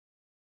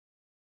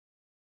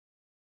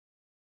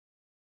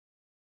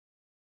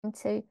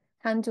to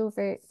hand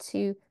over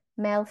to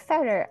Mell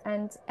Ferrar.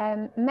 And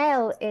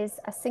Mell is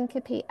a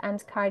syncope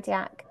and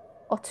cardiac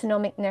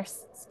autonomic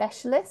nurse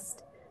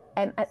specialist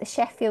at the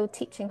Sheffield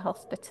Teaching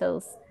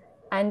Hospitals.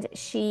 And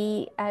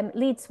she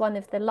leads one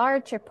of the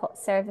larger POT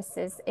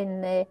services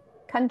in the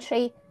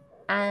country.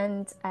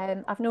 And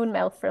I've known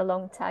Mell for a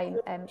long time.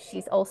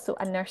 She's also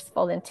a nurse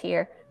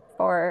volunteer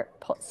for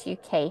POTS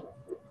UK.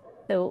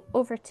 So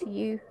over to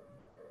you,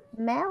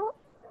 Mell.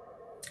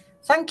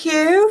 Thank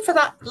you for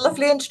that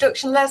lovely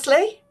introduction,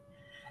 Leslie.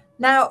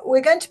 Now,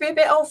 we're going to be a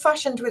bit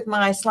old-fashioned with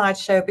my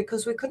slideshow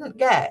because we couldn't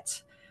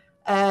get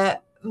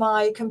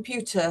my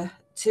computer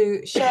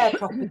to share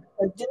properly.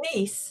 So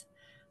Denise,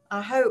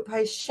 I hope,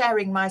 is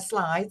sharing my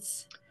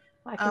slides.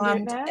 I can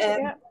do that,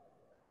 yeah.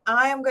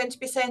 I am going to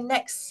be saying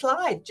next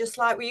slide, just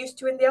like we used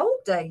to in the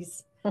old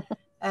days.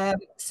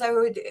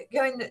 So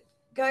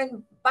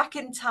going back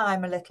in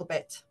time a little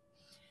bit.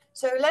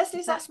 So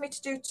Leslie's asked me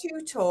to do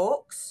 2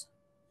 talks.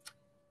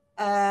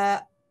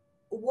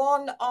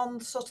 One on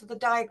sort of the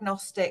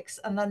diagnostics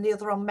and then the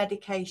other on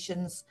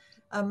medications.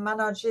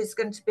 Manoj is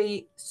going to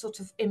be sort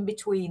of in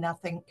between, I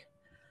think.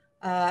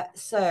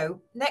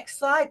 So next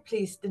slide,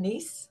 please,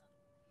 Denise.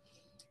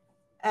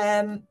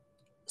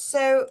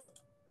 So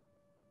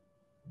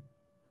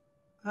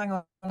hang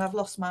on, I've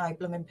lost my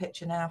blooming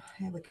picture now.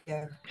 Here we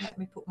go. Let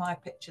me put my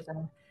picture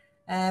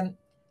down.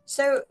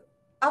 So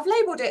I've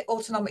labelled it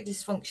autonomic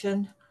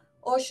dysfunction,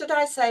 or should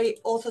I say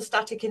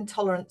orthostatic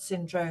intolerance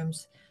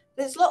syndromes.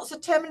 There's lots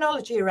of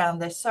terminology around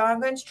this, so I'm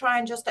going to try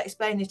and just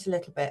explain it a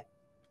little bit.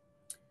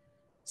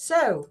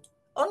 So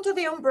under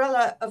the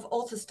umbrella of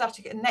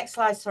orthostatic, and next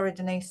slide, sorry,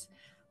 Denise,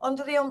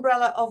 under the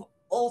umbrella of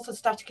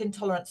orthostatic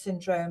intolerance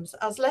syndromes,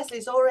 as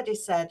Leslie's already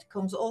said,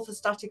 comes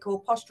orthostatic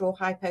or postural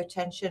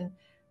hypotension,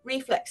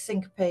 reflex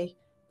syncope,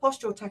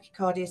 postural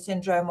tachycardia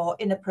syndrome, or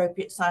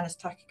inappropriate sinus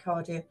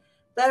tachycardia.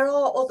 There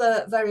are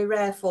other very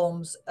rare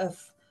forms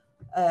of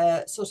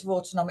sort of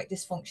autonomic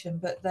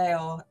dysfunction, but they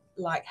are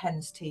like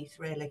hen's teeth,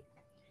 really.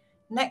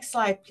 Next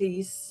slide,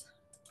 please.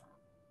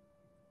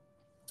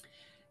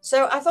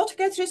 So I thought I'd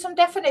go through some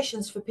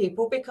definitions for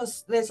people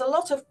because there's a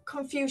lot of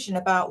confusion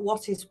about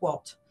what is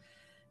what.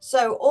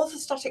 So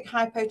orthostatic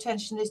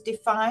hypotension is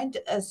defined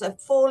as a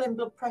fall in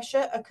blood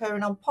pressure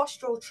occurring on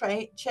postural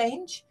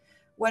change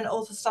when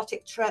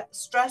orthostatic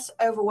stress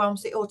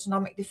overwhelms the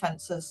autonomic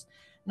defenses.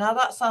 Now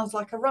that sounds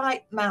like a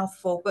right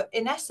mouthful, but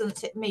in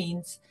essence it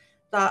means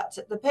that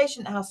the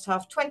patient has to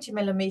have 20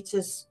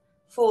 millimeters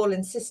fall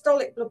in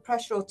systolic blood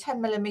pressure or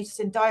 10 millimeters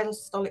in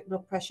diastolic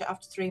blood pressure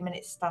after 3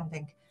 minutes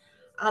standing.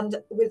 And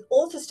with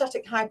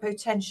orthostatic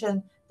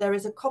hypotension, there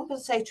is a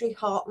compensatory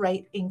heart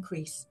rate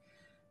increase.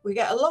 We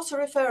get a lot of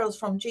referrals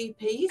from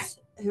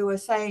GPs who are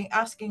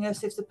asking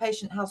us if the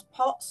patient has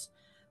POTS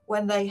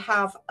when they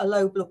have a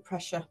low blood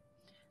pressure.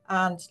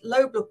 And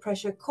low blood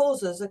pressure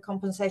causes a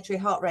compensatory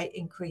heart rate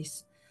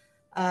increase.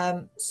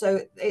 So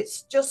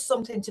it's just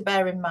something to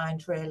bear in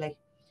mind, really.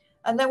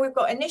 And then we've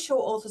got initial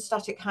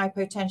orthostatic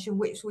hypotension,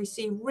 which we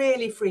see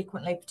really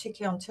frequently,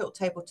 particularly on tilt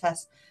table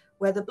tests,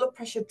 where the blood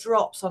pressure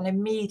drops on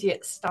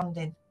immediate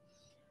standing.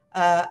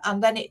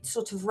 And then it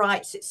sort of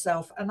rights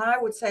itself. And I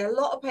would say a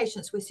lot of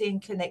patients we see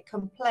in clinic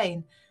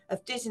complain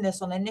of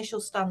dizziness on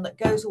initial stand that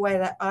goes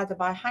away either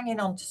by hanging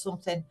on to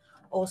something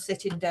or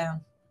sitting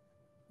down.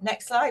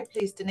 Next slide,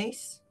 please,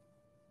 Denise.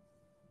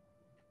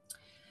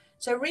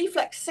 So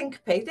reflex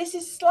syncope, this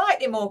is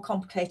slightly more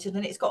complicated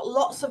and it's got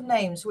lots of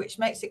names, which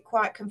makes it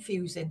quite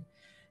confusing.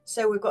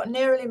 So we've got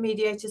neurally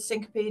mediated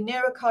syncope,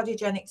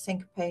 neurocardiogenic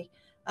syncope,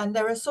 and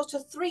there are sort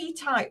of 3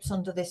 types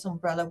under this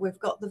umbrella. We've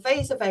got the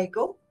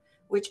vasovagal,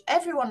 which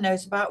everyone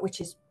knows about,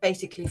 which is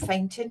basically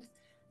fainting.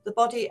 The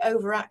body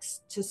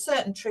overacts to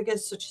certain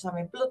triggers, such as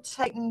having blood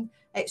taken,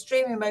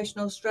 extreme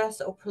emotional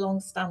stress, or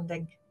prolonged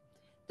standing.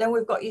 Then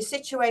we've got your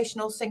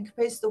situational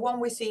syncopes. The one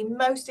we see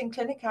most in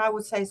clinic, I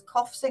would say, is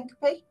cough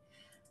syncope,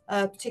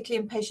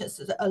 particularly in patients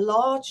that are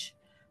large.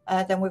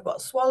 Then we've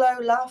got swallow,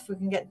 laugh. We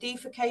can get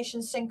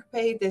defecation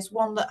syncope. There's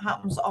one that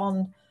happens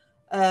on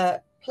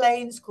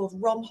planes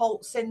called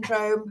Romholt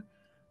syndrome.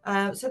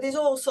 So there's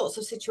all sorts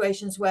of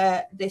situations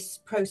where this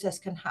process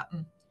can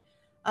happen.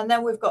 And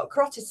then we've got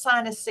carotid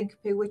sinus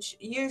syncope, which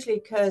usually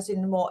occurs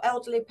in more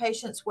elderly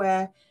patients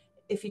where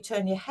if you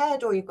turn your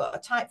head or you've got a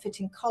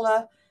tight-fitting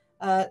collar,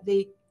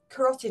 the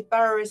carotid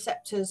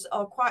baroreceptors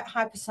are quite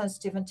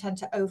hypersensitive and tend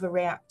to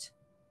overreact.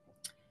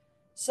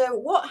 So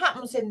what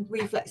happens in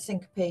reflex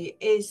syncope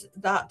is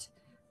that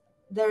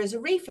there is a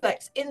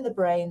reflex in the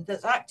brain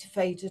that's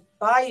activated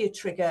by your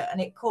trigger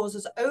and it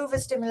causes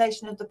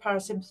overstimulation of the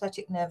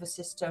parasympathetic nervous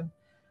system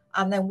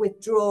and then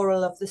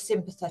withdrawal of the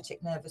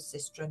sympathetic nervous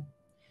system.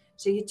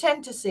 So you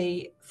tend to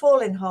see fall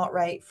in heart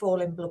rate,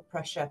 fall in blood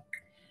pressure.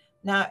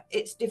 Now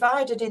it's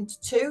divided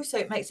into 2, so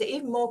it makes it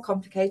even more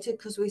complicated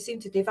because we seem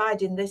to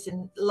divide in this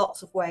in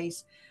lots of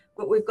ways.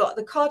 But we've got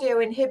the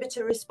cardio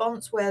inhibitor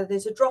response where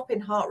there's a drop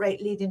in heart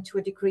rate leading to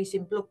a decrease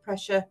in blood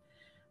pressure.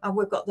 And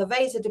we've got the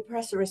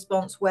vasodepressor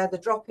response where the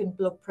drop in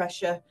blood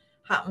pressure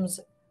happens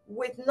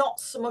with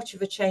not so much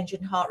of a change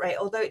in heart rate,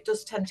 although it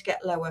does tend to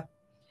get lower.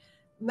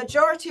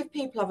 majority of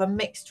people have a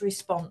mixed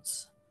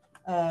response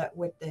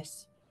with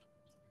this.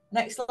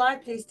 Next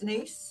slide, please,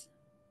 Denise.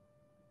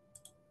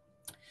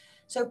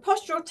 So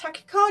postural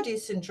tachycardia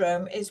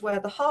syndrome is where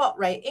the heart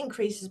rate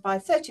increases by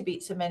 30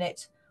 beats a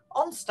minute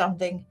on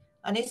standing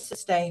and is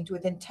sustained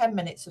within 10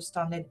 minutes of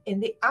standing in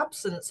the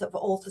absence of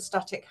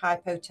orthostatic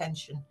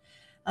hypotension.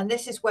 And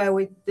this is where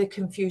the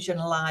confusion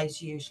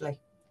lies usually.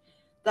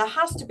 There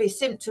has to be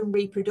symptom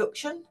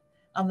reproduction,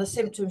 and the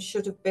symptoms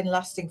should have been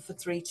lasting for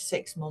 3 to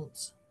 6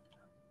 months.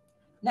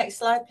 Next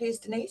slide, please,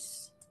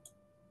 Denise.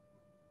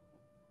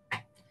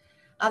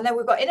 And then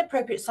we've got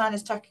inappropriate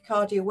sinus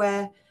tachycardia,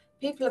 where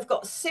people have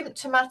got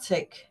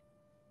symptomatic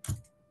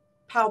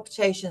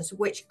palpitations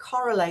which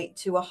correlate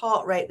to a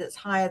heart rate that's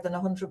higher than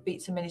 100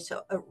 beats a minute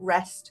at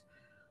rest,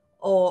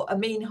 or a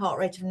mean heart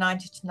rate of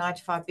 90 to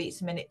 95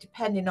 beats a minute,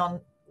 depending on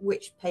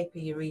which paper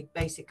you read,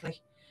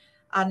 basically.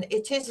 And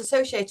it is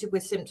associated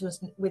with symptoms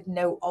with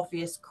no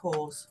obvious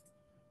cause.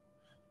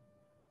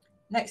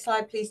 Next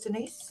slide, please,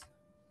 Denise.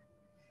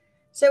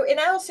 So in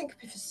our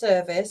syncope for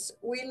service,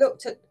 we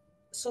looked at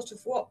sort of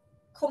what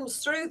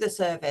comes through the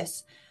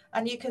service,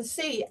 and you can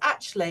see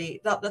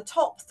actually that the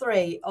top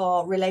 3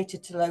 are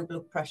related to low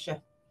blood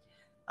pressure,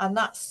 and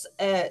that's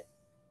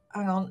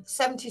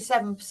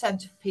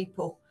 77% of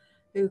people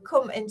who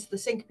come into the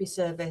syncope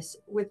service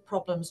with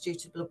problems due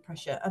to blood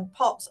pressure, and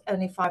POTS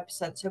only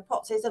 5%. So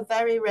POTS is a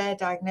very rare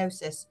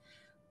diagnosis,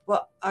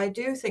 but I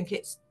do think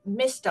it's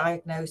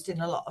misdiagnosed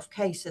in a lot of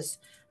cases,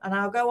 and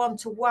I'll go on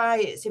to why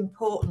it's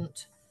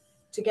important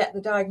to get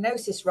the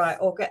diagnosis right,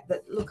 or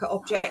look at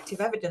objective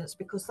evidence,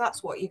 because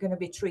that's what you're going to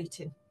be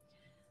treating.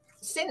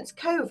 Since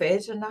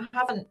COVID, and I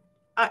haven't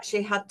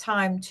actually had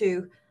time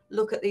to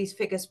look at these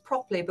figures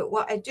properly, but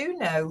what I do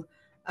know,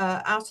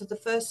 out of the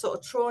first sort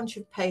of tranche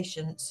of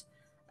patients,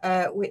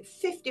 with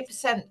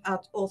 50%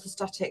 had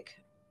orthostatic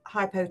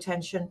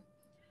hypotension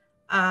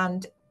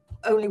and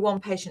only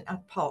 1 patient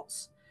had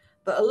POTS.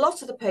 But a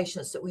lot of the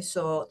patients that we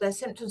saw, their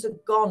symptoms are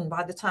gone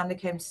by the time they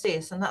came to see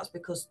us, and that's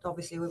because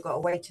obviously we've got a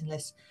waiting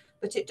list.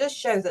 But it does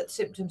show that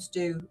symptoms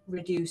do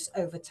reduce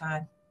over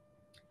time.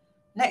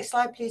 Next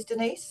slide, please,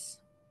 Denise.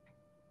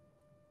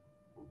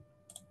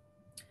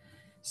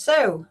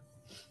 So,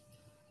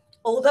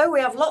 although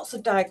we have lots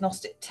of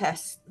diagnostic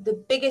tests, the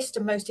biggest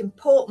and most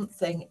important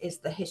thing is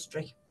the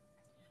history.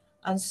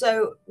 And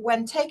so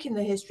when taking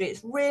the history,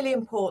 it's really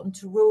important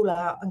to rule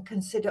out and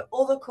consider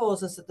other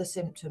causes of the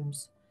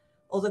symptoms,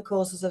 other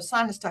causes of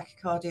sinus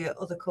tachycardia,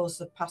 other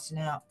causes of passing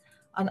out,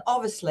 and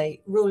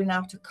obviously ruling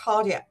out a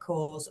cardiac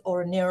cause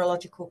or a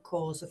neurological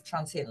cause of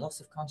transient loss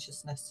of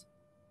consciousness.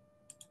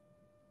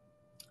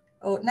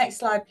 Oh, next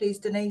slide, please,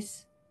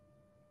 Denise.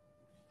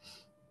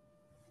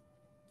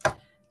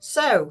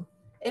 So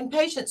in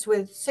patients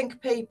with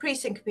syncope,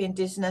 pre-syncope and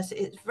dizziness,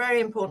 it's very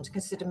important to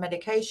consider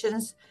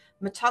medications.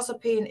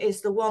 Mirtazapine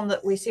is the one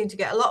that we seem to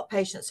get a lot of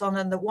patients on,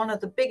 and one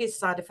of the biggest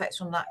side effects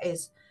from that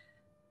is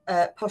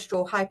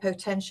postural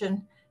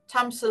hypotension.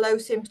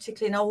 Tamsulosin,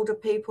 particularly in older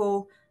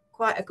people,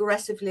 quite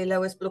aggressively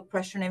lowers blood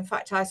pressure. And in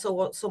fact, I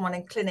saw someone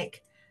in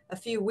clinic a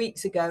few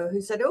weeks ago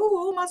who said, oh,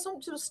 all my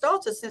symptoms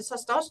started since I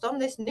started on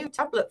this new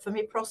tablet for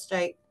my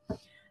prostate.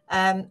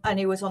 And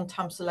he was on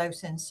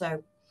tamsulosin.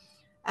 So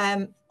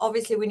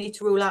obviously we need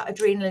to rule out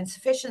adrenal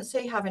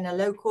insufficiency. Having a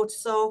low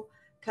cortisol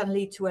can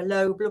lead to a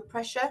low blood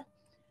pressure.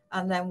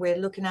 And then we're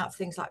looking at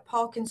things like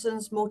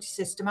Parkinson's,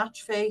 multisystem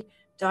atrophy,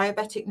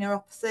 diabetic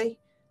neuropathy.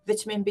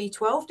 Vitamin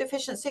B12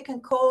 deficiency can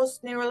cause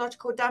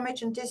neurological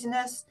damage and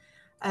dizziness.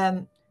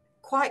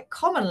 Quite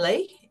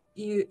commonly,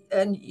 you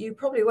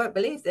probably won't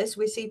believe this,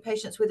 we see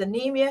patients with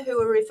anemia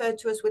who are referred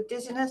to us with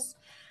dizziness.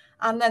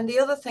 And then the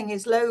other thing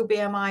is low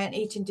BMI and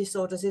eating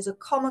disorders is a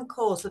common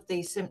cause of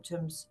these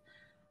symptoms,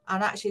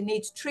 and actually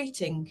needs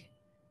treating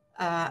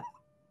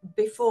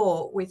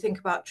before we think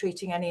about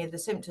treating any of the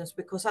symptoms,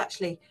 because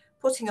actually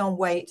putting on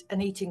weight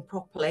and eating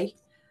properly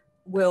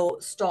will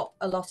stop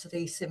a lot of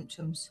these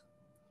symptoms.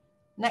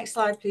 Next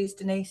slide, please,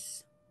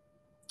 Denise.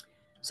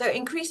 So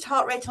increased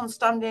heart rate on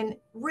standing,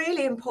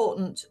 really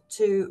important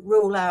to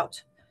rule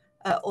out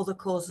other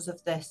causes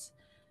of this.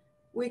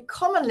 We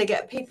commonly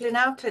get people in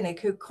our clinic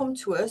who come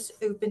to us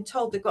who've been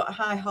told they've got a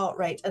high heart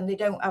rate and they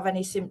don't have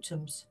any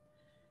symptoms.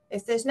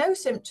 If there's no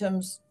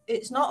symptoms,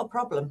 it's not a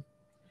problem.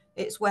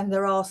 It's when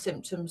there are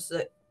symptoms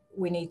that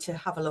we need to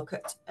have a look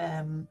at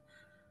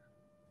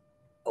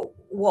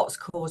what's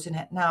causing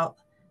it. Now,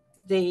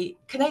 the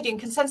Canadian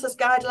consensus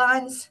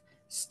guidelines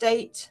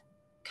state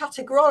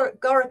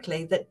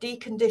categorically that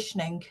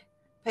deconditioning,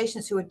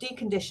 patients who are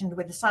deconditioned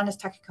with a sinus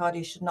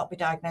tachycardia should not be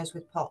diagnosed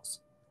with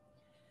POTS.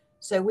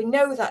 So we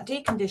know that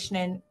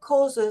deconditioning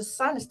causes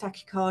sinus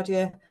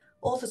tachycardia,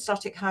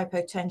 orthostatic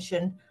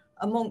hypotension,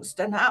 amongst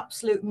an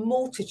absolute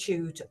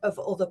multitude of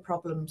other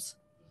problems.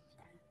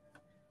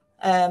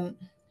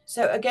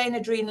 So again,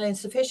 adrenal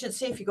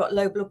insufficiency, if you've got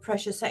low blood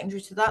pressure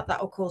secondary to that, that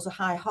will cause a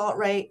high heart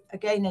rate.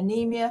 Again,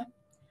 anemia.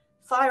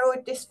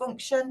 Thyroid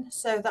dysfunction,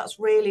 so that's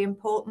really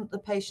important. The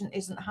patient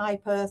isn't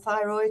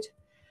hyperthyroid.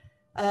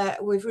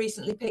 We've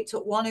recently picked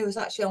up one who was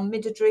actually on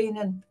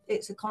midodrine, and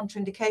it's a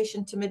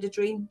contraindication to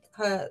midodrine,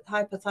 her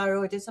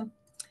hypothyroidism.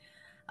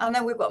 And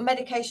then we've got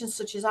medications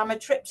such as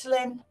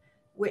amitriptyline,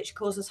 which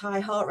causes high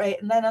heart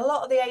rate. And then a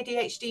lot of the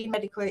ADHD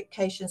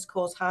medications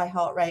cause high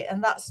heart rate,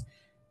 and that's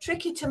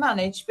tricky to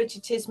manage, but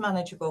it is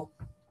manageable.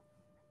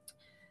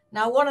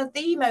 Now, one of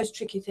the most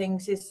tricky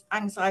things is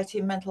anxiety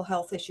and mental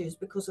health issues,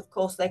 because of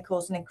course they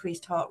cause an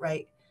increased heart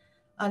rate.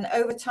 And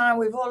over time,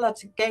 we've all had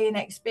to gain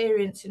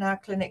experience in our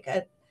clinic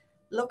at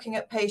looking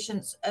at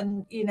patients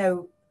and, you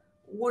know,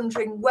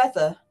 wondering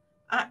whether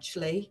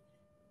actually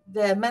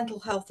their mental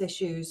health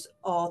issues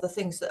are the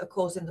things that are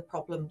causing the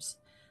problems.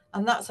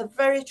 And that's a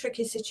very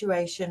tricky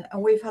situation.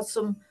 And we've had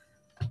some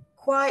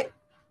quite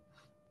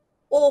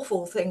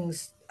awful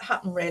things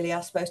happen, really,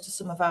 I suppose, to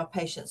some of our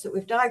patients that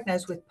we've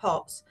diagnosed with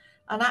POTS.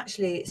 And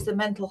actually, it's the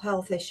mental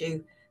health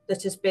issue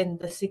that has been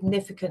the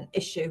significant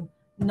issue,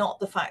 not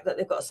the fact that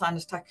they've got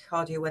sinus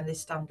tachycardia when they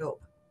stand up.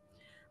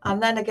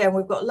 And then again,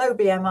 we've got low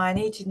BMI and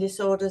eating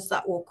disorders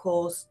that will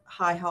cause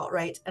high heart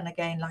rate. And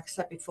again, like I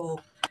said before,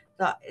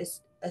 that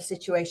is a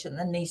situation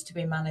that needs to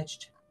be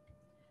managed.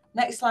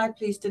 Next slide,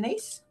 please,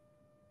 Denise.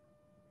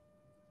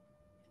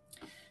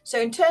 So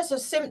in terms of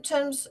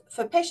symptoms,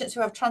 for patients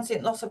who have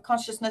transient loss of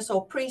consciousness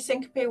or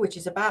pre-syncope, which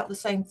is about the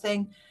same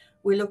thing,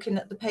 we're looking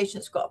at the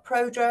patient's got a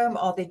prodrome.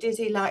 Are they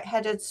dizzy,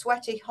 lightheaded,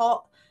 sweaty,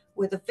 hot,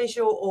 with a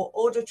visual or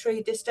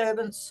auditory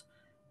disturbance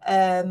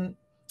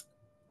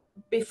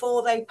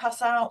before they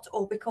pass out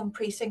or become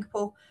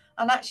pre-syncopal?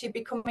 And actually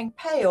becoming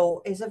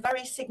pale is a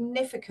very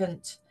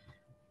significant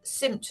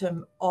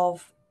symptom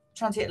of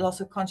transient loss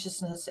of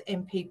consciousness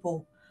in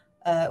people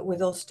with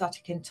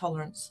orthostatic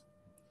intolerance.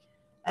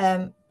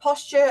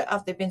 Posture,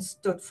 have they been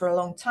stood for a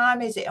long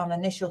time? Is it on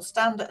initial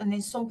stand? And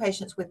in some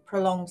patients with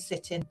prolonged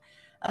sitting.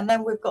 And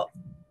then we've got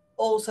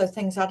also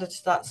things added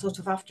to that, sort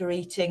of after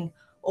eating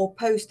or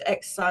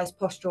post-exercise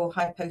postural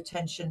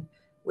hypotension,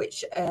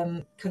 which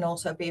can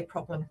also be a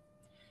problem.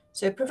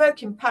 So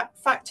provoking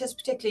factors,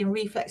 particularly in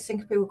reflex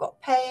syncope, we've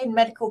got pain,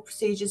 medical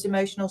procedures,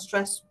 emotional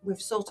stress.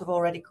 We've sort of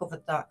already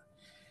covered that.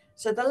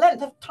 So the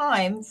length of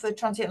time for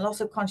transient loss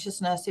of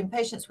consciousness in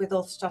patients with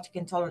orthostatic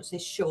intolerance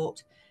is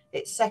short.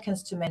 It's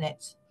seconds to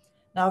minutes.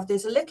 Now,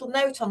 there's a little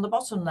note on the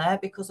bottom there,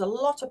 because a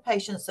lot of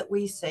patients that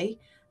we see,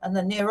 and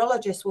the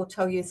neurologist will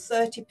tell you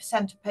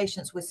 30% of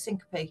patients with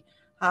syncope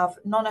have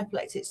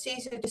non-epileptic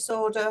seizure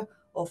disorder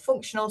or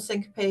functional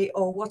syncope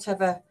or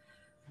whatever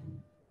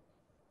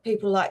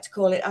people like to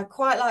call it. I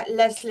quite like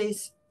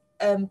Leslie's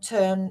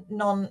term,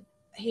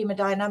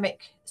 non-hemodynamic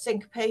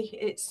syncope.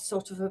 It's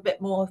sort of a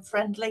bit more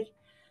friendly.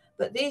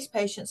 But these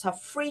patients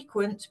have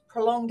frequent,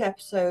 prolonged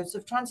episodes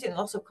of transient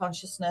loss of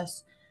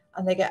consciousness,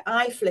 and they get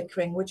eye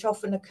flickering, which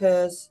often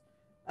occurs,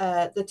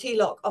 the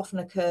T-lock often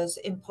occurs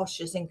in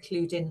postures,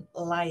 including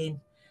lying.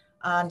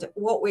 And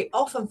what we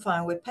often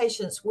find with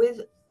patients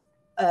with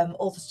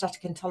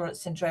orthostatic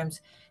intolerance syndromes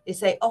is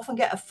they often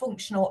get a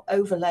functional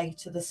overlay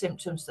to the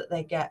symptoms that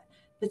they get,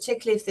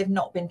 particularly if they've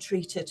not been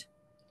treated.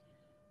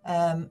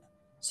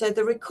 So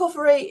the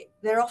recovery,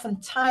 they're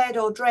often tired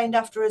or drained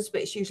afterwards,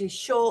 but it's usually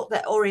short.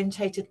 They're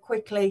orientated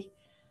quickly.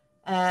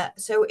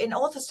 So in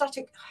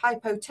orthostatic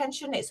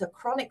hypotension, it's a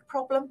chronic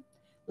problem.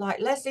 Like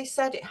Leslie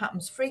said, it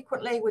happens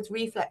frequently. With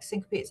reflex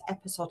syncope, it's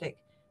episodic.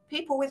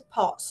 People with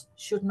POTS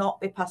should not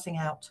be passing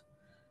out,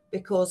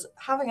 because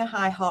having a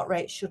high heart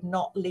rate should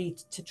not lead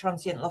to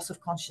transient loss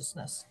of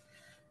consciousness.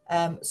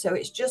 So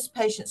it's just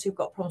patients who've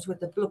got problems with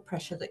the blood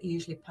pressure that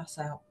usually pass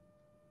out.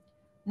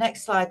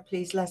 Next slide,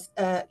 please,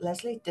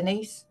 Leslie.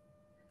 Denise.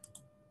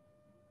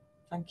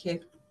 Thank you.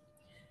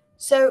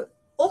 So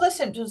other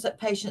symptoms that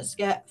patients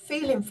get: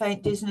 feeling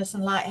faint, dizziness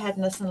and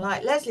lightheadedness. And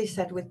like Leslie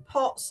said, with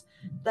POTS,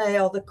 they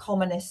are the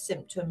commonest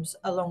symptoms,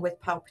 along with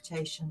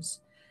palpitations.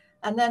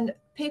 And then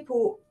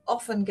people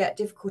often get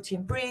difficulty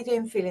in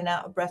breathing, feeling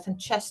out of breath, and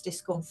chest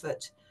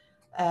discomfort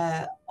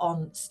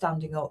on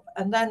standing up.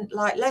 And then,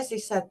 like Leslie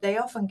said, they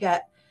often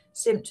get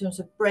symptoms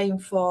of brain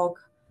fog,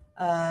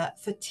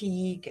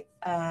 fatigue,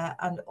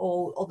 and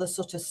all other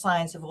sort of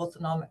signs of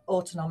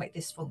autonomic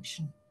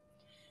dysfunction.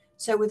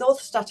 So with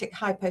orthostatic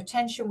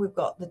hypotension, we've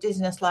got the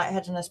dizziness,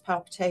 lightheadedness,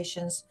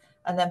 palpitations,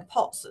 and then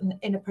POTS and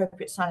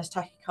inappropriate sinus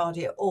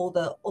tachycardia, all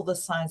the other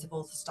signs of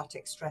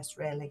orthostatic stress,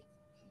 really.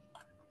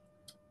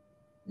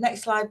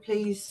 Next slide,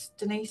 please,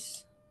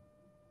 Denise.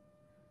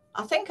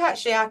 I think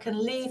actually I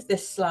can leave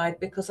this slide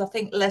because I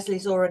think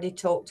Leslie's already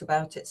talked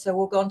about it. So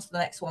we'll go on to the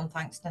next one.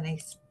 Thanks,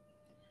 Denise.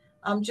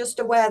 I'm just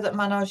aware that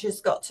Manoj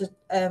has got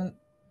to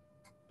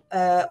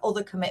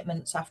other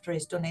commitments after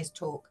he's done his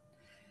talk.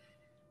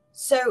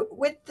 So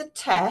with the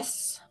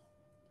tests,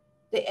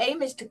 the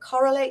aim is to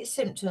correlate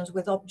symptoms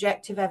with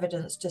objective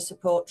evidence to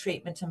support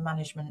treatment and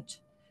management.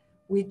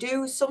 We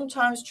do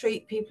sometimes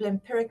treat people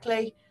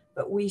empirically,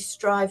 but we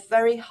strive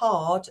very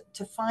hard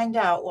to find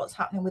out what's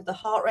happening with the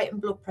heart rate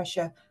and blood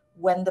pressure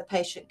when the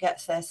patient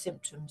gets their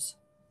symptoms.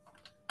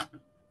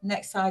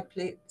 Next slide,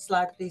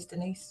 please,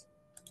 Denise.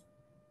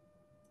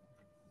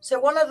 So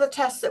one of the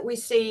tests that we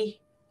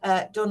see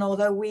done,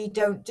 although we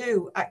don't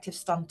do active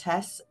stand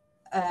tests,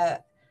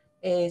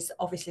 is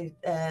obviously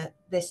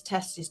this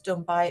test is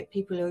done by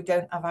people who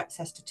don't have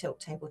access to tilt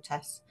table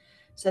tests.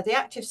 So the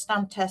active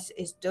stand test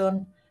is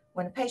done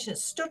when a patient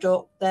stood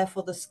up,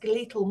 therefore the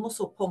skeletal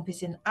muscle pump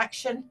is in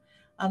action,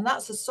 and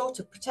that's a sort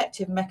of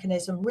protective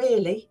mechanism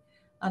really,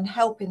 and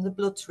helping the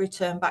blood to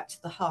return back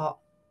to the heart.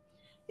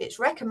 It's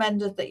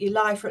recommended that you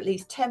lie for at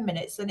least 10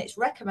 minutes, and it's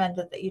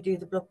recommended that you do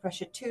the blood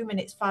pressure 2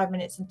 minutes, 5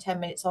 minutes and 10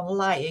 minutes on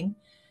lying,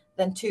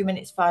 then 2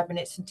 minutes, 5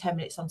 minutes and 10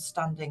 minutes on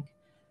standing.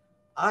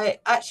 I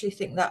actually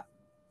think that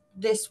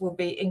this will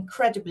be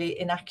incredibly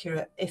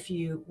inaccurate if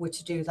you were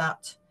to do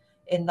that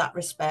in that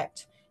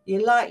respect.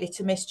 You're likely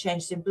to miss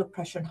changes in blood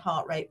pressure and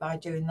heart rate by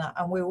doing that,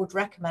 and we would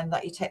recommend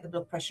that you take the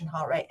blood pressure and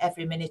heart rate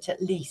every minute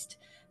at least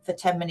for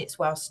 10 minutes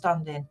while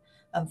standing.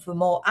 And for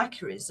more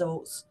accurate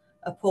results,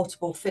 a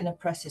portable finner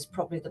press is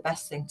probably the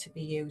best thing to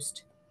be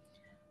used.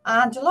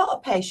 And a lot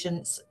of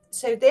patients,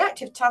 so the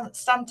active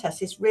stand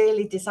test is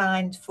really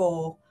designed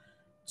for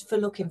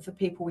looking for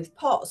people with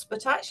POTS,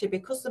 but actually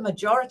because the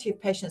majority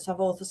of patients have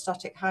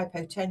orthostatic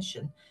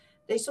hypotension,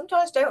 they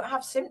sometimes don't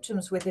have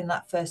symptoms within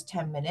that first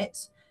 10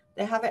 minutes.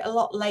 They have it a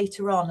lot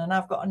later on, and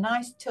I've got a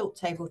nice tilt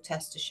table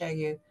test to show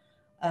you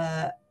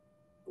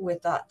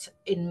with that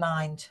in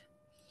mind.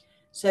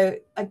 So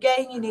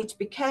again, you need to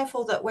be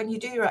careful that when you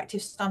do your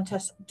active stand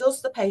test,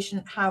 does the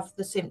patient have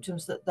the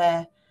symptoms that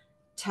they're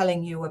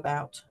telling you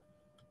about?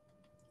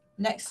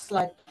 Next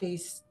slide,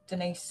 please,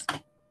 Denise.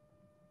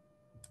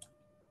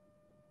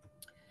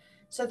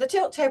 So the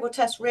tilt table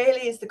test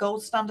really is the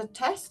gold standard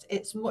test.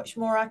 It's much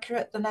more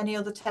accurate than any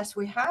other test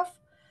we have.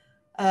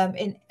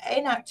 It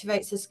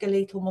inactivates the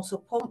skeletal muscle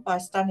pump by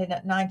standing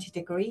at 90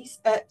 degrees,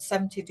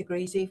 70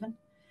 degrees even.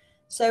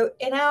 So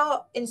in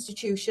our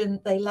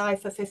institution, they lie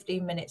for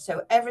 15 minutes.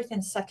 So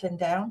everything's settling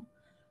down,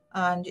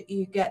 and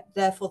you get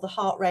therefore the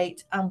heart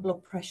rate and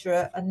blood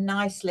pressure are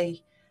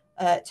nicely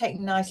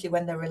taken nicely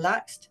when they're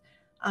relaxed.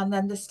 And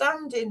then the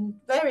stand in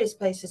various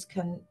places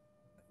can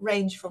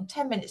range from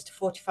 10 minutes to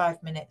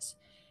 45 minutes.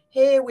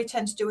 Here we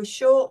tend to do a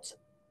short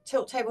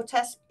tilt table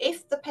test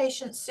if the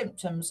patient's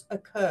symptoms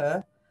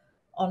occur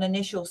on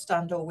initial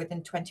stand or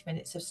within 20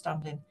 minutes of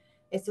standing.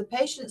 If the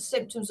patient's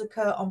symptoms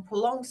occur on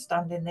prolonged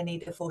standing, they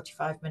need a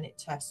 45-minute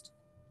test.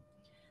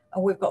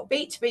 And we've got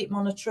beat-to-beat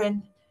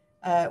monitoring,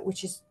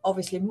 which is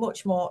obviously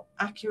much more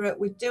accurate.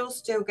 We do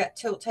still get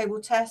tilt table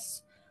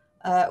tests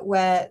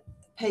where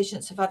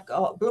patients have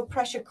got blood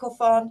pressure cuff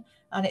on,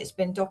 and it's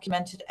been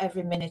documented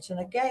every minute. And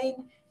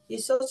again, you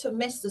sort of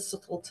miss the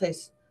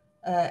subtleties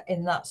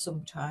in that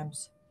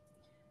sometimes.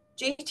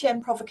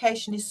 GTN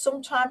provocation is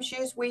sometimes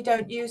used. We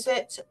don't use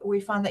it.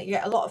 We find that you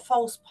get a lot of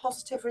false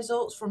positive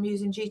results from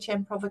using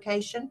GTN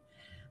provocation.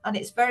 And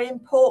it's very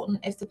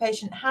important, if the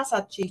patient has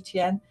had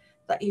GTN,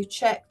 that you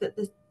check that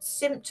the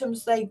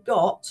symptoms they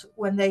got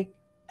when they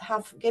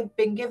have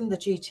been given the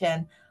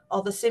GTN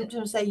are the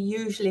symptoms they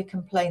usually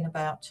complain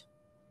about.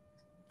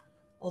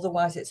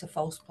 Otherwise, it's a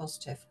false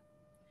positive.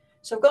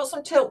 So I've got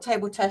some tilt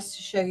table tests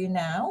to show you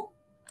now.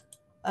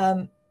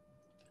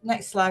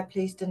 Next slide,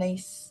 please,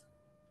 Denise.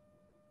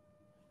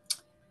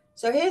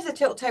 So here's a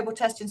tilt table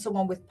test in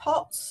someone with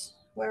POTS.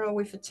 Where are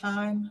we for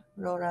time?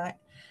 We're all right.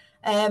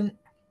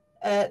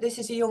 This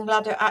is a young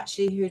lad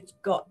who'd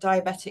got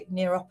diabetic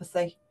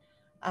neuropathy,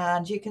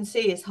 and you can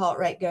see his heart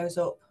rate goes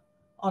up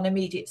on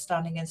immediate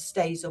standing and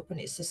stays up, and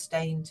it's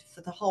sustained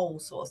for the whole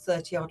sort of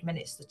 30 odd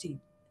minutes that he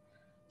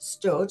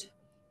stood.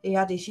 He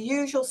had his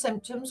usual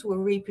symptoms were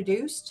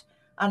reproduced,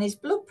 and his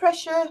blood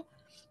pressure,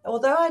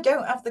 although I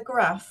don't have the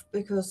graph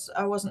because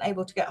I wasn't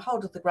able to get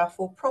hold of the graph,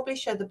 will probably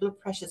show the blood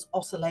pressures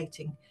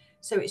oscillating.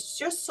 So it's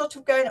just sort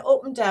of going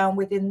up and down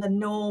within the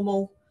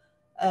normal,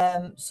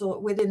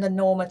 within the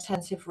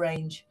normative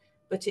range,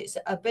 but it's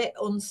a bit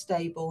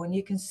unstable. And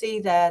you can see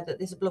there that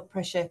there's a blood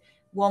pressure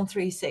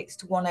 136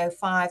 to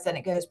 105, then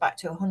it goes back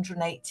to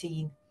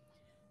 118.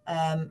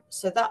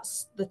 So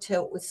that's the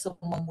tilt with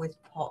someone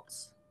with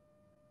POTS.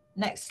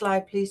 Next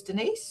slide, please,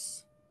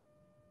 Denise.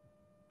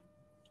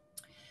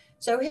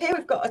 So here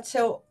we've got a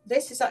tilt.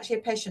 This is actually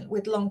a patient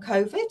with long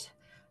COVID.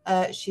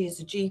 She is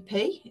a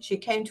GP. She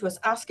came to us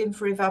asking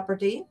for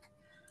ivabradine,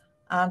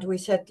 and we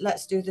said,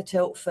 let's do the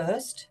tilt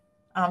first.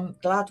 I'm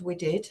glad we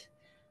did,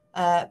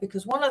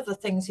 because one of the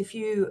things, if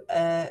you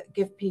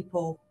give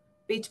people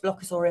beta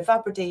blockers or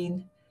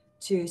ivabradine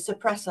to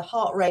suppress a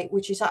heart rate,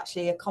 which is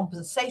actually a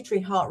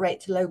compensatory heart rate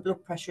to low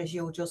blood pressure, is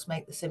you'll just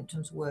make the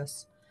symptoms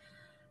worse.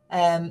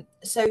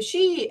 So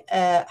she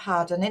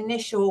had an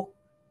initial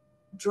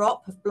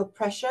drop of blood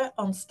pressure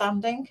on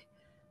standing,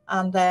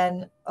 and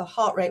then her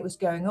heart rate was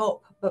going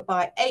up, but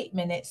by 8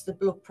 minutes the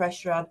blood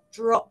pressure had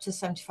dropped to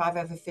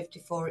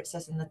 75/54. It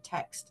says in the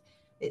text,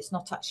 it's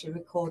not actually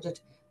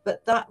recorded,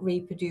 but that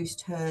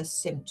reproduced her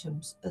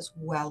symptoms as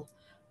well,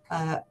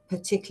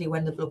 particularly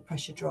when the blood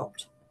pressure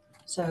dropped.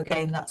 So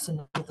again, that's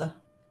another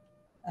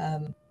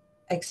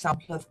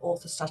example of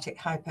orthostatic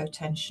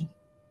hypotension.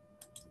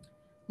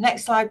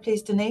 Next slide,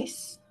 please,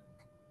 Denise.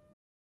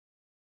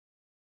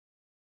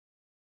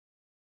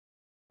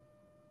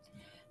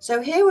 So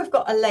here we've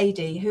got a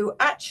lady who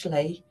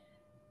actually,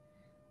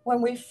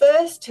 when we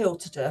first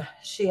tilted her,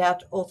 she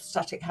had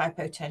orthostatic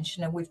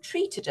hypotension and we've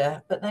treated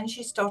her, but then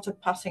she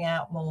started passing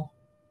out more.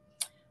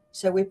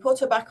 So we put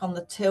her back on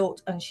the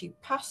tilt and she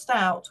passed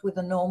out with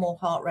a normal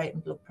heart rate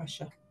and blood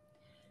pressure.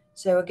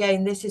 So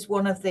again, this is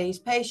one of these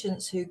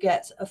patients who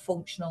gets a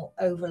functional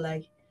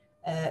overlay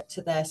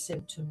to their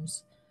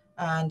symptoms.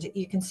 And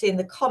you can see in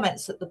the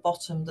comments at the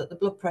bottom that the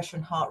blood pressure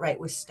and heart rate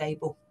was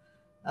stable,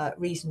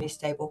 reasonably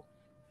stable.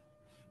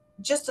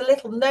 Just a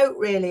little note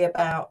really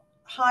about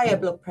higher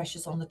blood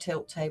pressures on the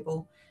tilt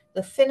table.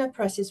 The finner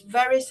press is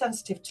very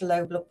sensitive to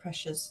low blood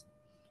pressures.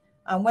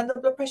 And when the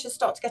blood pressures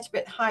start to get a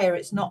bit higher,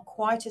 it's not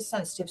quite as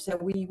sensitive. So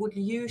we would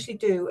usually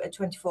do a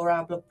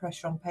 24-hour blood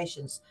pressure on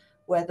patients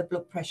where the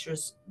blood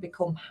pressures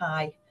become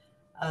high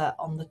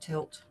on the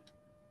tilt.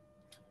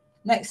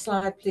 Next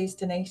slide, please,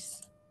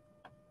 Denise.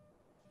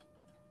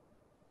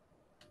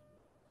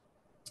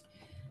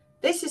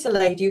 This is a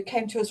lady who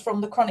came to us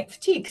from the chronic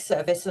fatigue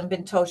service and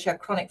been told she had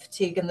chronic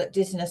fatigue and that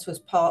dizziness was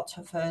part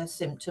of her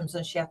symptoms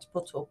and she had to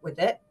put up with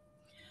it.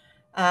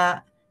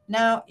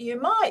 Now,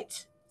 you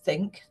might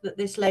think that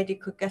this lady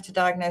could get a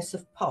diagnosis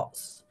of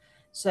POTS.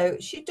 So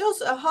she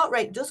does, her heart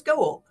rate does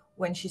go up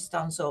when she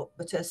stands up,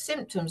 but her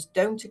symptoms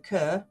don't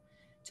occur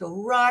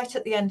till right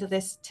at the end of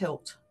this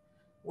tilt,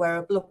 where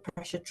her blood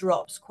pressure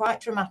drops quite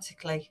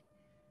dramatically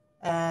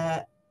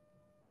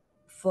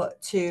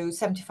to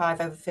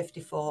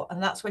 75/54,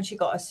 and that's when she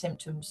got her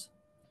symptoms.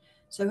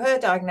 So her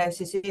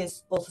diagnosis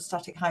is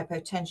orthostatic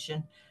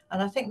hypotension,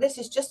 and I think this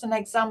is just an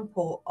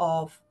example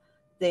of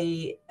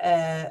the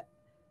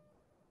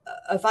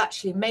of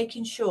actually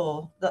making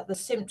sure that the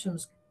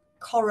symptoms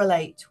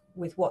correlate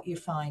with what you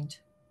find.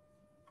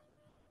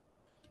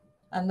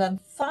 And then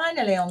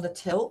finally on the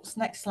tilts,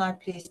 next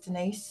slide please,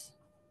 Denise.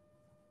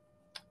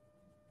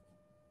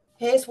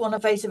 Here's one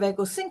of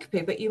vasovagal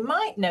syncope, but you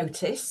might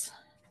notice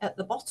at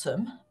the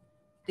bottom,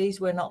 these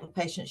were not the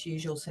patient's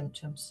usual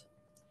symptoms.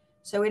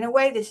 So in a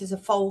way, this is a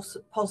false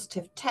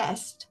positive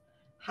test.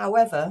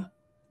 However,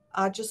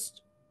 I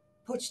just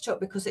put it up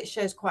because it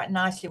shows quite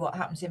nicely what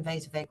happens in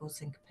vasovagal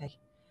syncope.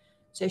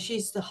 So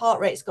the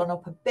heart rate's gone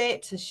up a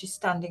bit as she's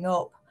standing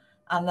up,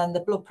 and then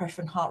the blood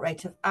pressure and heart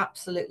rate have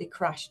absolutely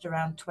crashed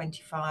around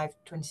 25,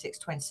 26,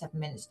 27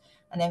 minutes.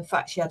 And in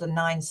fact, she had a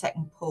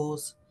 9-second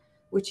pause,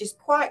 which is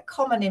quite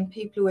common in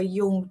people who are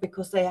young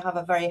because they have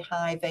a very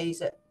high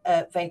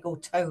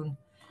vagal tone.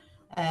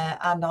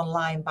 And on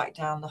lying back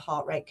down, the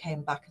heart rate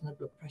came back and the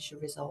blood pressure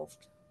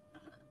resolved.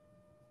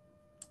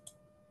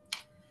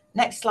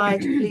 Next slide,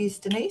 please,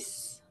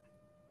 Denise.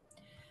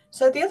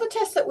 So the other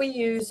tests that we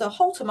use are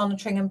Holter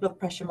monitoring and blood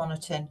pressure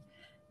monitoring.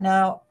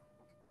 Now,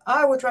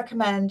 I would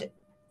recommend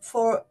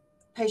for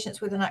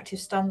patients with an active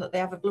stand that they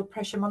have a blood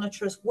pressure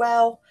monitor as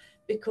well,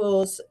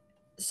 because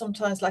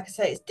sometimes, like I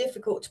say, it's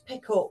difficult to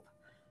pick up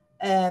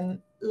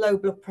low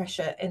blood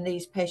pressure in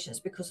these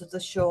patients because of the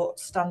short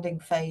standing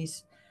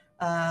phase.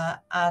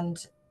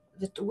 And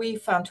we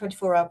found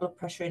 24-hour blood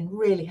pressure in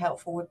really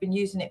helpful. We've been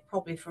using it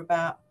probably for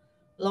about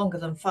longer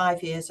than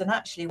 5 years. And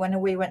actually, when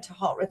we went to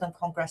Heart Rhythm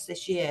Congress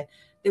this year,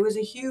 there was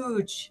a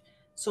huge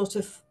sort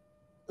of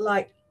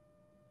like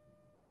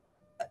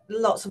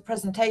lots of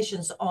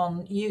presentations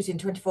on using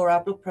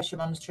 24-hour blood pressure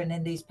monitoring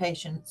in these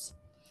patients.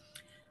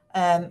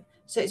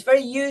 So it's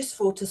very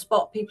useful to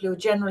spot people who are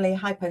generally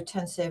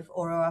hypotensive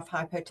or who have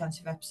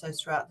hypotensive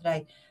episodes throughout the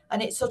day.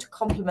 And it sort of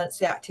complements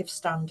the active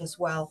stand as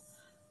well.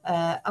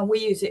 And we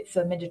use it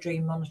for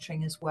mid-adrenal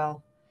monitoring as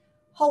well.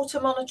 Holter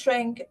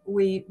monitoring,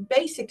 we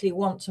basically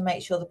want to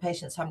make sure the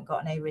patients haven't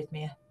got an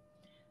arrhythmia.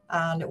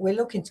 And we're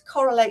looking to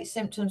correlate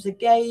symptoms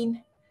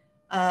again.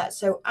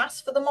 So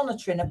ask for the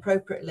monitoring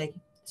appropriately.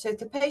 So if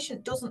the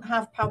patient doesn't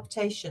have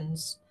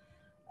palpitations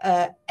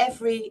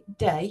every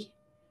day,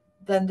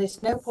 then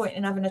there's no point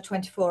in having a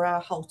 24-hour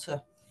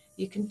Holter.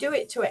 You can do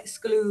it to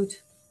exclude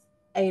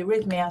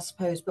arrhythmia, I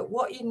suppose, but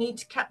what you need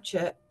to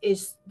capture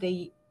is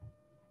the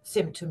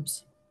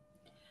symptoms.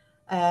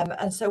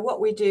 And so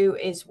what we do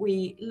is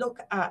we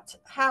look at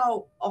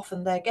how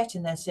often they're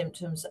getting their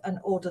symptoms and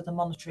order the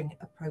monitoring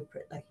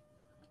appropriately.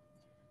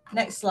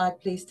 Next slide,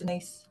 please,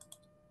 Denise.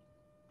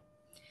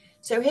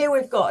 So here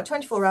we've got a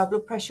 24-hour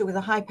blood pressure with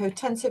a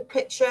hypotensive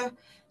picture.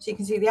 So you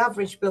can see the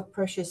average blood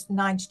pressure is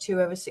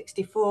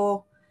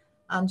 92/64,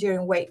 and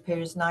during wake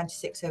periods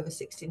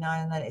 96/69,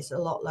 and then it's a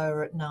lot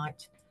lower at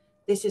night.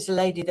 This is a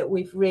lady that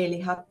we've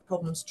really had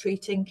problems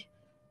treating,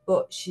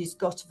 but she's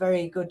got a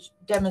very good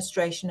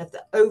demonstration of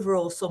the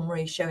overall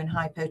summary showing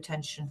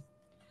hypotension.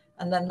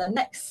 And then the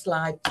next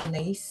slide,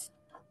 Denise,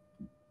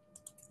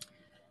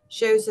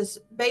 shows us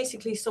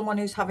basically someone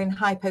who's having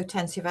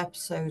hypotensive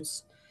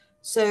episodes.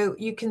 So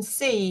you can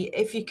see,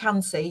 if you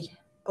can see,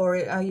 or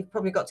you've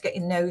probably got to get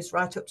your nose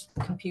right up to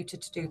the computer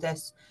to do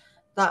this,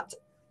 that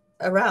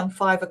around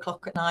 5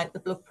 o'clock at night, the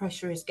blood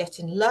pressure is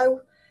getting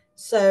low.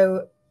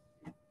 So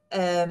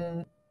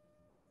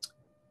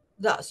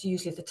that's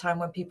usually the time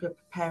when people are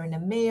preparing a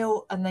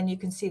meal. And then you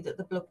can see that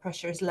the blood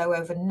pressure is low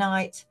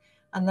overnight.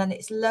 And then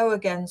it's low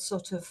again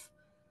sort of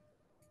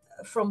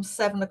from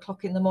 7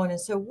 o'clock in the morning.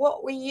 So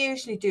what we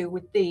usually do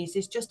with these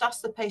is just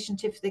ask the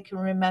patient if they can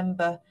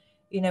remember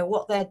you know,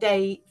 what their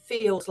day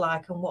feels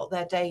like and what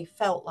their day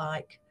felt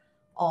like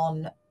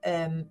on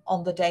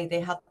the day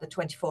they had the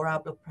 24-hour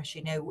blood pressure.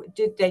 You know,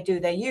 did they do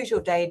their usual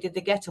day? Did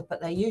they get up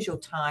at their usual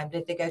time?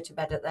 Did they go to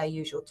bed at their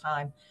usual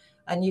time?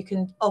 And you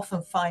can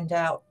often find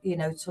out, you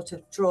know, sort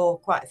of draw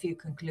quite a few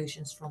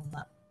conclusions from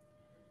that.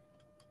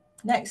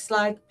 Next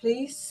slide,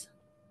 please.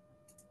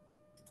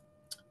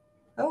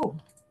 Oh,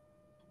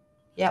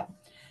 yeah.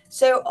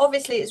 So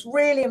obviously it's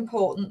really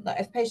important that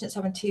if patients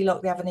have a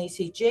TLOC, they have an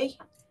ECG.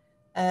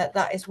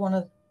 That is one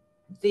of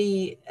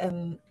the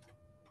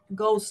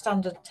gold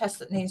standard tests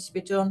that needs to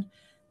be done.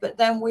 But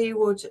then we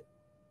would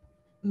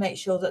make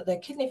sure that their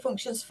kidney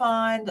function's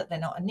fine, that they're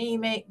not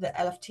anemic, that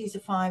LFTs are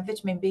fine,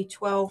 vitamin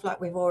B12, like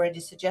we've already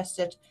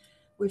suggested.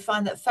 We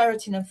find that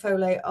ferritin and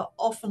folate are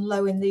often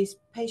low in these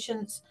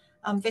patients,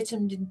 and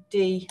vitamin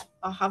D,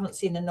 I haven't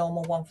seen a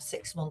normal one for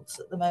 6 months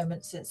at the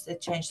moment since they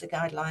changed the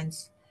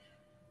guidelines.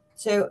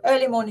 So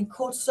early morning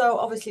cortisol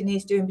obviously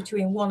needs doing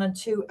between 1 and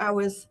 2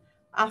 hours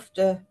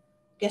after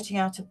getting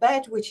out of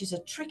bed, which is a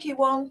tricky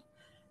one,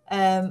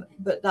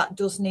 but that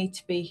does need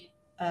to be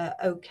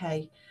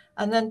okay.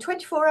 And then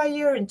 24-hour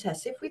urine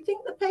tests. If we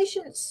think the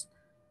patient's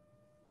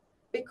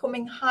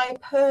becoming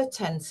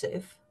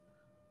hypertensive,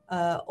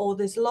 or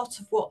there's lots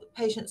of what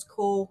patients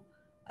call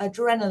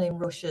adrenaline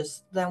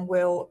rushes, then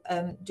we'll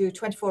do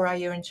 24-hour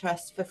urine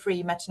tests for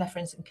free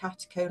metanephrines and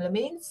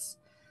catecholamines.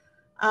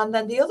 And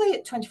then the other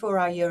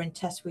 24-hour urine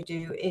test we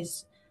do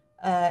is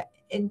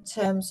in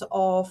terms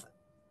of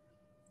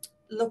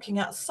looking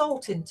at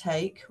salt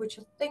intake, which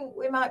I think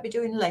we might be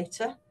doing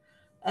later.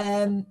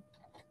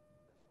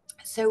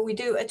 So we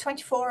do a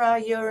 24-hour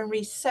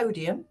urinary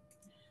sodium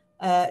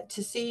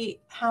to see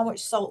how much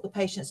salt the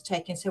patient's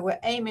taking. So we're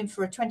aiming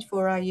for a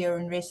 24-hour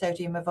urinary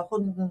sodium of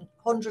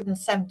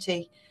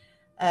 170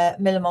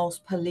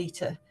 millimoles per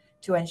litre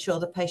to ensure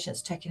the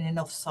patient's taking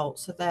enough salt.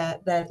 So they're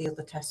the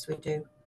other tests we do.